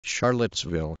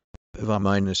Charlottesville,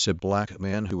 a black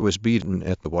man who was beaten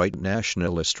at the white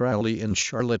nationalist rally in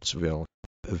Charlottesville,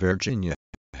 Virginia,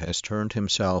 has turned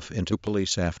himself into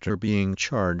police after being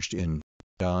charged in.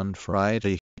 On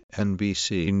Friday,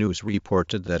 NBC News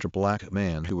reported that a black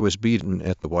man who was beaten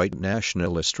at the white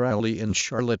nationalist rally in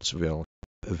Charlottesville,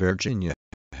 Virginia,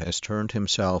 has turned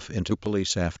himself into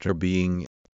police after being.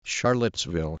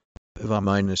 Charlottesville,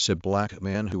 a black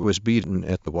man who was beaten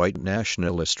at the white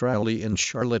nationalist rally in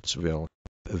Charlottesville,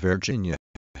 Virginia,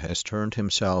 has turned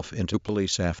himself into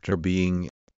police after being.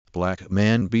 Black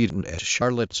man beaten at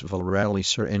Charlottesville Rally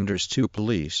Surrenders to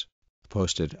police.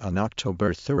 Posted on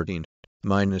October 13.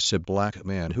 A black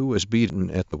man who was beaten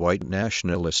at the white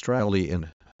nationalist rally in.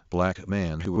 Black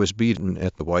man who was beaten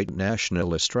at the white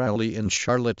nationalist rally in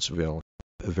Charlottesville,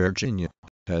 Virginia,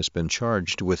 has been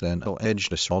charged with an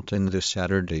alleged assault in the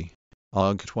Saturday,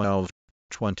 August 12,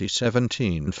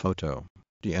 2017 photo.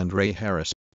 DeAndre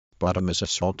Harris, bottom, is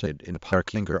assaulted in a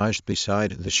parking garage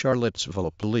beside the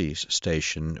Charlottesville Police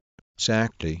Station.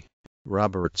 Saturday,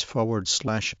 Roberts /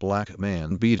 black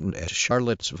man beaten at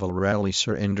Charlottesville Rally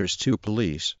Surrenders to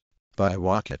police. By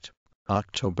Wochit,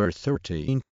 October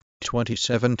 13,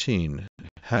 2017.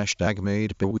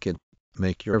 Made by Wochit.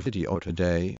 Make your video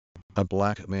today. A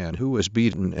black man who was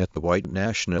beaten at the white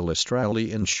nationalist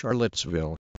rally in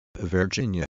Charlottesville,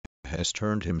 Virginia, has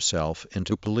turned himself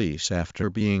into police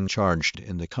after being charged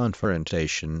in the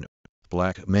confrontation.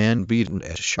 Black man beaten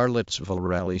at Charlottesville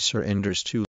Rally Surrenders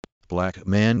to. Black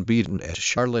man beaten at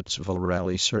Charlottesville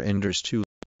Rally Surrenders to.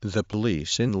 The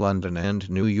police in London and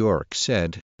New York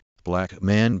said, black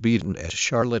man beaten at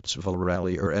Charlottesville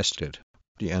Rally arrested.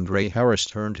 DeAndre Harris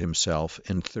turned himself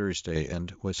in Thursday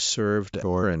and was served a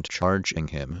warrant charging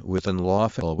him with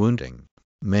unlawful wounding.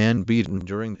 Man beaten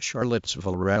during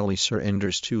Charlottesville Rally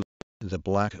Surrenders to. The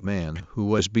black man who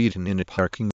was beaten in a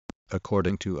parking,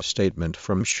 according to a statement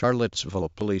from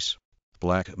Charlottesville Police.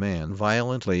 Black man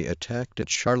violently attacked at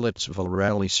Charlottesville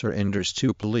Rally Surrenders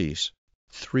to police.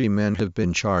 3 men have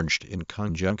been charged in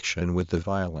conjunction with the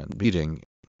violent beating.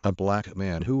 A black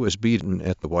man who was beaten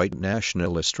at the white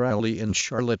nationalist rally in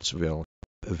Charlottesville,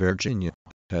 Virginia,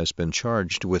 has been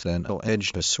charged with an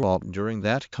alleged assault during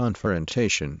that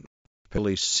confrontation.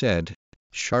 Police said,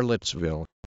 Charlottesville,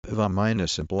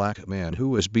 a black man who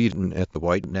was beaten at the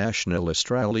white nationalist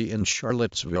rally in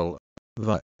Charlottesville,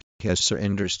 has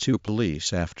surrenders to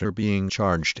police after being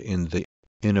charged in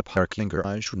a parking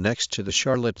garage next to the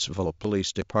Charlottesville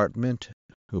Police Department,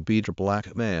 who beat a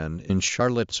black man in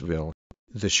Charlottesville.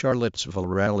 The Charlottesville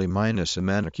Rally - a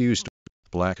man accused.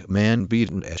 Black man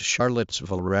beaten at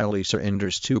Charlottesville Rally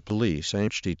Surrenders to police.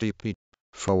 http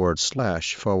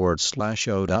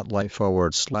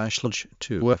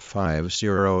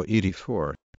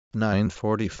 //li/2F5084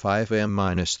 9:45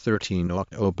 am-13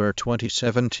 October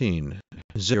 2017.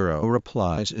 0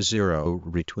 replies, 0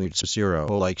 retweets, 0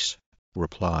 likes.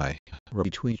 Reply,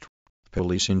 retweet.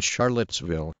 Police in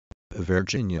Charlottesville,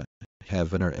 Virginia,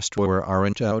 have an arrest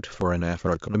warrant out for an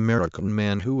African-American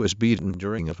man who was beaten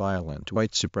during a violent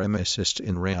white supremacist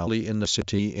rally in the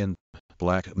city.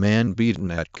 Black man beaten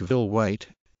at White,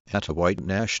 at a white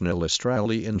nationalist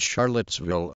rally in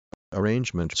Charlottesville.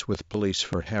 Arrangements with police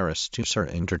for Harris to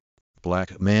surrender.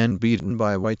 Black man beaten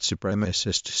by white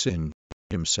supremacists in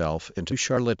himself into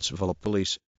Charlottesville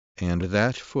Police. And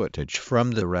that footage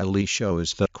from the rally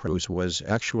shows that Cruz was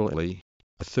actually.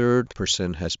 A third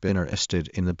person has been arrested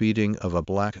in the beating of a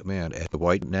black man at the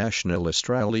white nationalist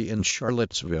rally in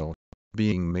Charlottesville,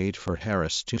 being made for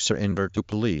Harris to surrender to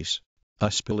police.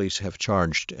 Police have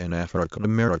charged an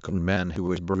African-American man who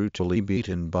was brutally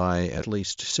beaten by at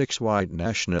least 6 white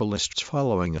nationalists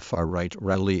following a far-right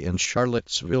rally in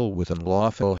Charlottesville with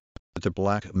unlawful. The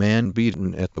black man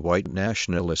beaten at the white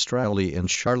nationalist rally in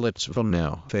Charlottesville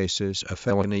now faces a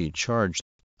felony charge.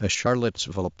 A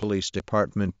Charlottesville Police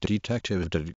Department detective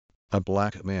did. A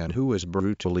black man who was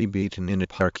brutally beaten in a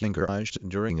parking garage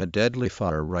during a deadly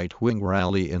far-right-wing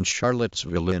rally in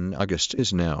Charlottesville in August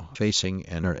is now facing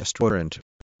an arrest warrant.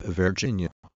 Virginia,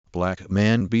 black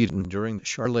man beaten during the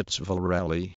Charlottesville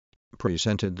rally,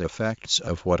 presented the facts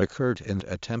of what occurred and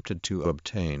attempted to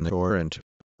obtain the warrant.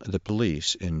 The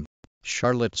police in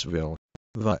Charlottesville,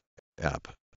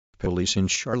 Police in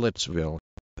Charlottesville,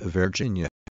 Virginia,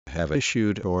 have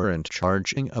issued a warrant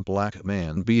charging a black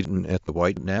man beaten at the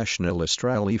white nationalist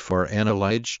rally for an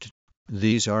alleged.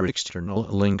 These are external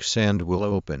links and will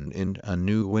open in a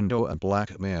new window. A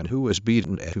black man who was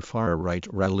beaten at a far-right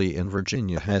rally in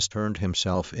Virginia has turned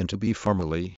himself into be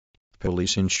formally.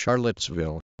 Police in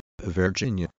Charlottesville,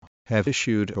 Virginia, have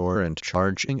issued a warrant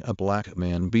charging a black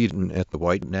man beaten at the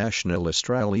white nationalist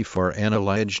rally for an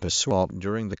alleged assault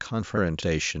during the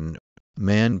confrontation.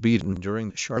 Man beaten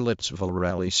during the Charlottesville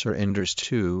Rally Surrenders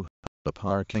 2, the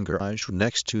parking garage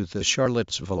next to the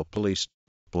Charlottesville Police.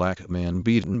 Black man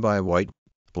beaten by white.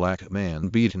 Black man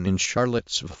beaten in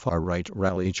Charlottesville far-right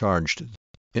rally charged.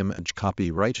 Image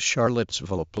copyright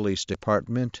Charlottesville Police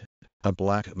Department. A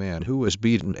black man who was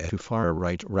beaten at a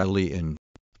far-right rally in.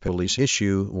 Police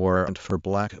issue warrant for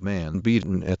black man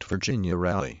beaten at Virginia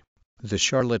rally. The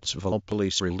Charlottesville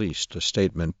Police released a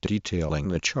statement detailing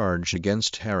the charge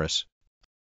against Harris.